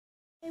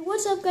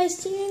What's up, guys?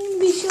 Today I'm going to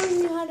be showing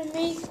you how to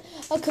make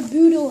a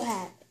kabuki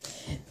hat.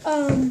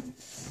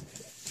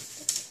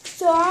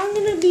 So I'm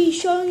going to be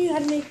showing you how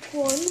to make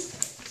one.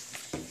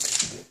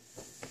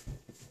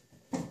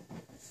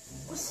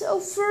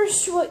 So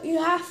first what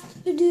you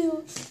have to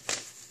do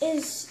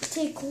is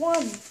take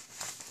one,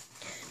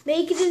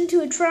 make it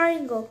into a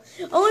triangle.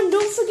 Oh, and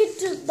don't forget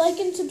to like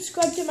and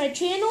subscribe to my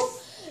channel.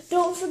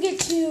 Don't forget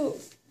to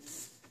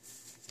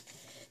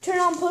turn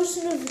on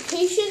post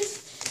notifications.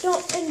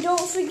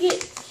 Don't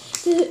forget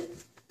to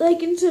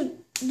like and to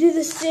do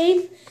the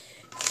same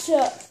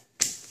to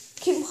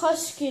Kim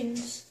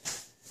Huskins.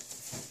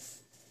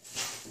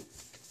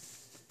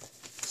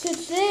 So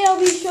today I'll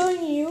be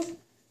showing you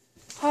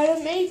how to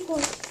make one,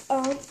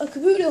 a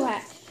kabuki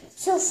hat.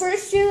 So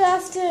first you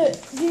have to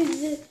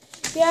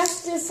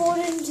fold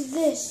it into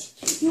this.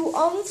 You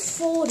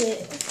unfold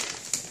it.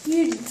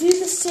 You do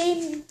the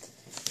same,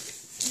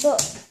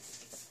 but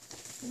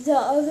the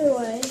other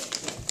way.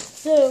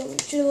 So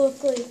it should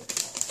look like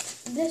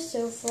this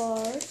so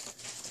far.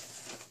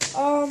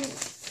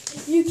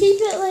 You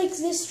keep it like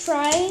this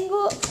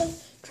triangle.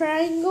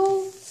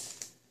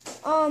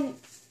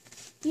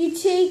 You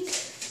take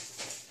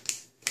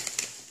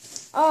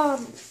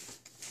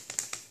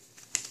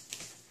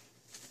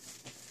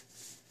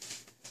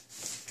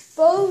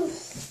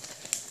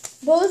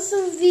both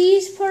of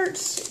these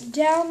parts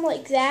down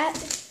like that.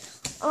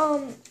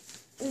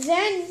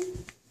 Then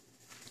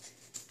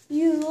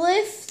you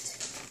lift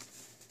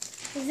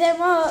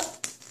them up.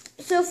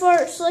 So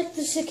far it's like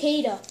the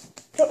cicada.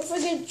 Don't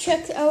forget to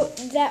check out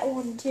that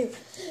one too.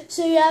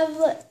 So you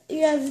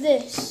have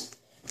this.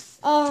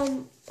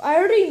 I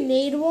already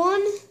made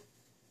one,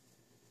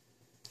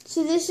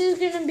 so this is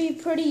gonna be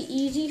pretty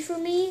easy for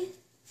me.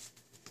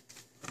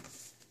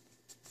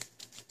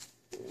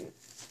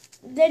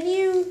 Then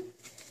you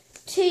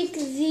take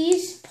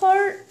these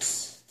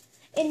parts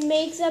and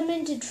make them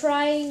into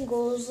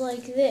triangles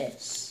like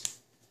this.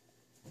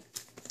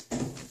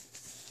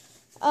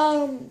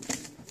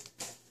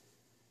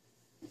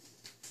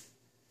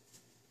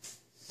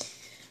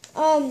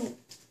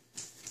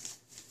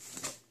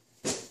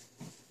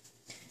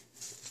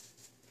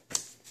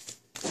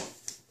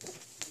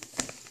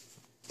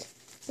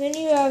 Then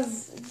you have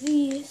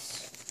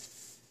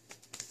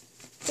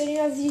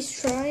these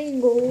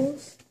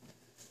triangles.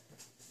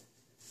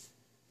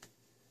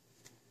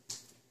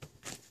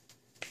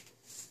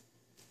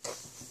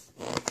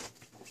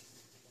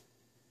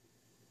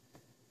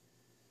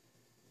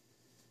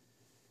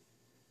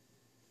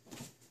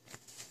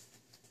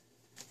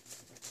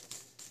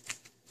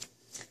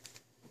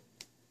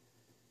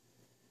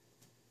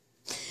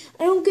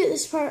 I don't get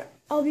this part.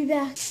 I'll be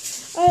back.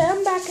 Alright,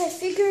 I'm back. I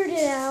figured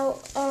it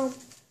out.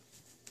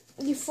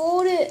 You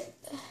fold it.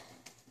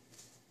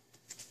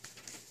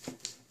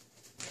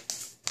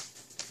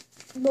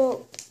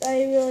 Well,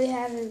 I really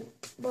haven't.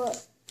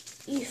 But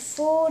you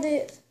fold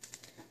it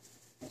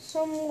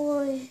some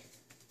way.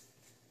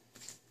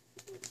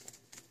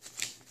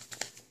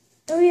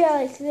 Oh yeah,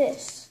 like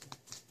this.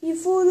 You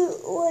fold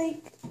it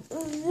like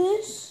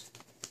this.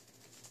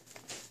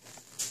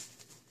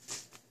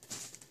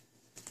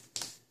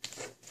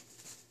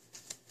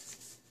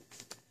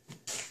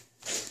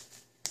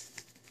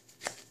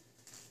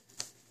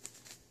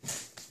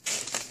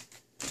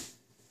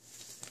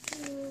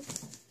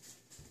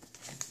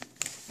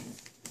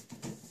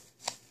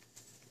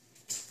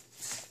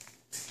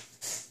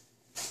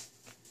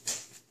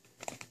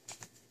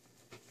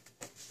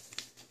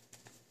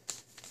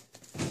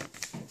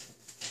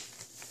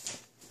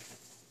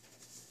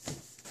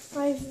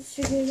 I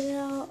figured it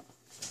out.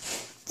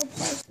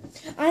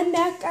 I'm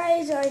back,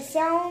 guys. I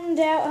found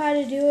out how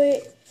to do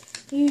it.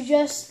 You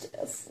just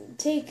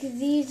take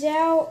these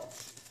out.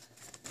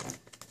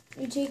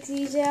 You take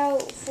these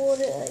out, fold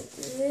it like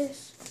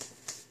this.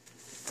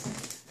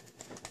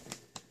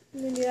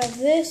 And then you have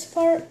this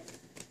part.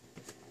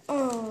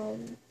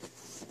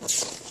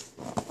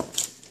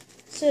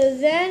 So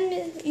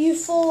then you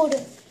fold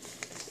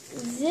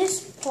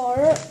this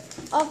part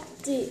up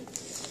to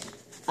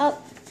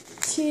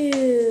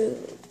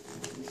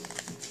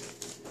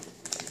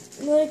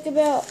like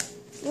about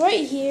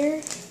right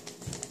here.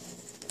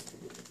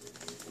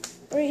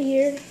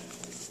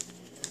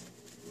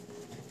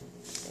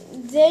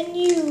 Then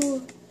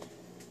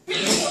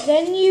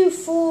you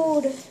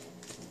fold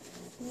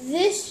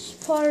this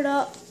part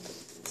up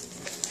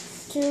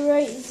to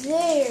right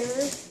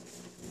there.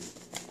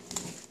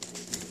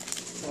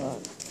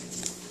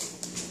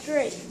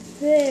 Right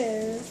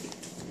there.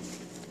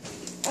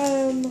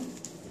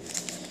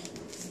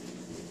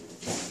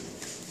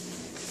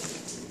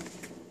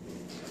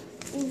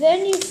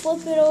 Then you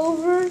flip it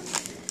over.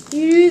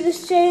 You do the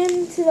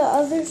same to the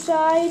other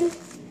side.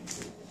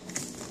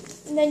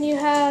 And then you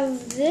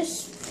have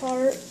this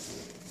part.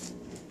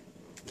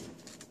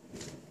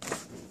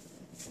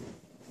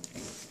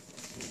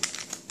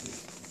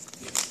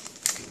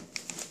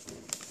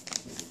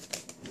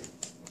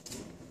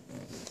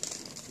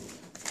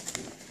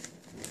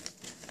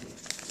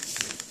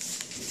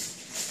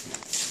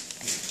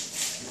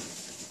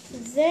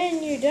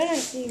 Then you're done, I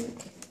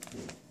think.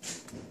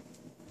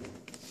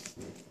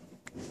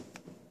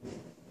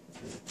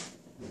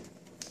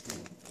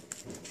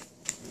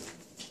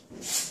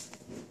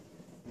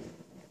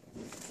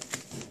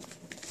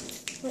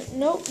 But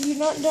nope, you're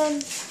not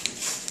done.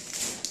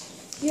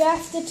 You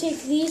have to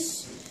take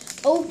these,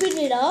 open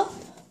it up.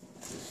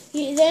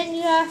 Then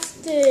you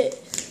have to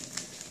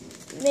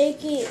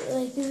make it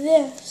like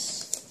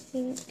this, I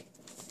think.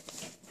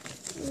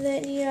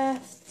 Then you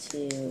have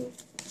to,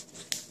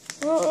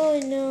 I don't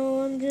really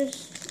know, I'm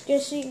just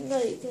guessing,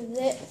 like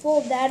that,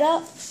 fold that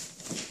up.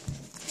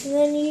 And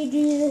then you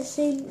do the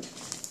same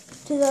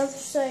to the other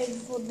side,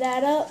 fold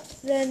that up.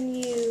 Then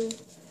you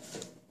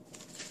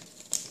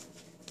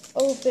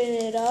open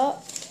it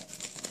up.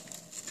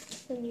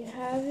 And you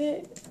have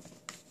it.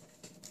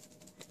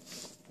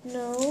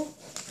 No.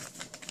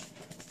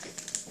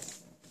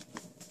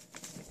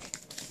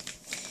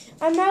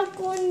 I'm not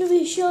going to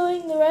be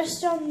showing the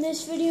rest on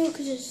this video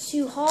because it's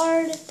too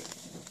hard.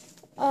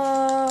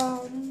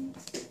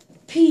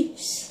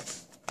 Peace.